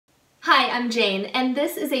Hi, I'm Jane, and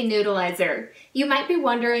this is a noodleizer. You might be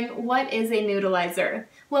wondering, what is a noodleizer?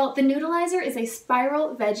 Well, the noodleizer is a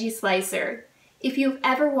spiral veggie slicer. If you've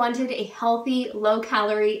ever wanted a healthy,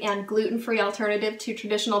 low-calorie, and gluten-free alternative to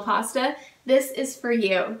traditional pasta, this is for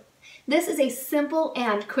you. This is a simple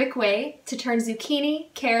and quick way to turn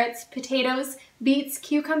zucchini, carrots, potatoes, beets,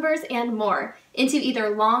 cucumbers, and more into either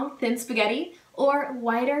long, thin spaghetti or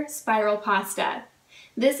wider spiral pasta.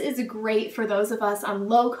 This is great for those of us on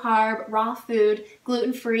low-carb, raw food,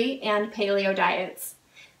 gluten-free, and paleo diets.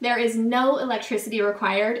 There is no electricity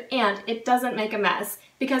required, and it doesn't make a mess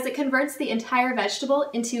because it converts the entire vegetable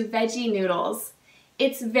into veggie noodles.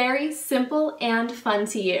 It's very simple and fun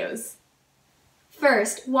to use.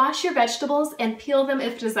 First, wash your vegetables and peel them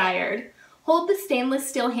if desired. Hold the stainless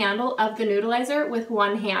steel handle of the noodleizer with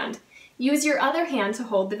one hand. Use your other hand to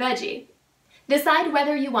hold the veggie. Decide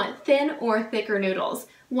whether you want thin or thicker noodles.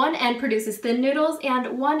 One end produces thin noodles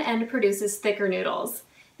and one end produces thicker noodles.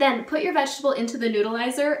 Then put your vegetable into the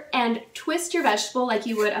noodleizer and twist your vegetable like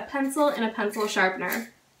you would a pencil in a pencil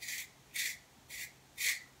sharpener.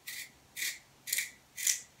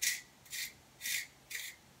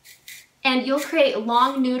 And you'll create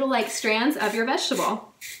long noodle-like strands of your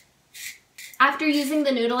vegetable. After using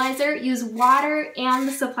the noodleizer, use water and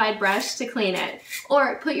the supplied brush to clean it,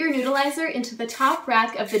 or put your noodleizer into the top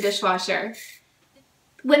rack of the dishwasher.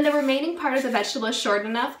 When the remaining part of the vegetable is short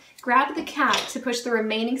enough, grab the cap to push the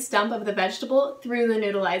remaining stump of the vegetable through the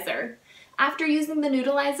noodleizer. After using the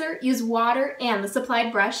noodleizer, use water and the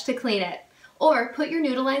supplied brush to clean it, or put your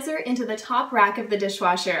noodleizer into the top rack of the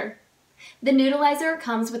dishwasher. The noodleizer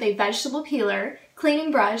comes with a vegetable peeler,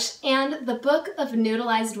 cleaning brush, and the Book of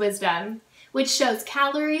Noodleized Wisdom, which shows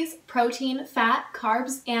calories, protein, fat,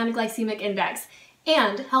 carbs, and glycemic index,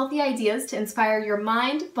 and healthy ideas to inspire your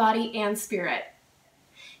mind, body, and spirit.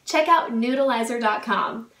 Check out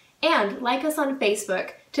noodleizer.com and like us on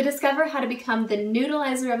Facebook to discover how to become the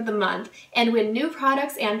Noodleizer of the Month and win new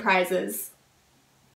products and prizes.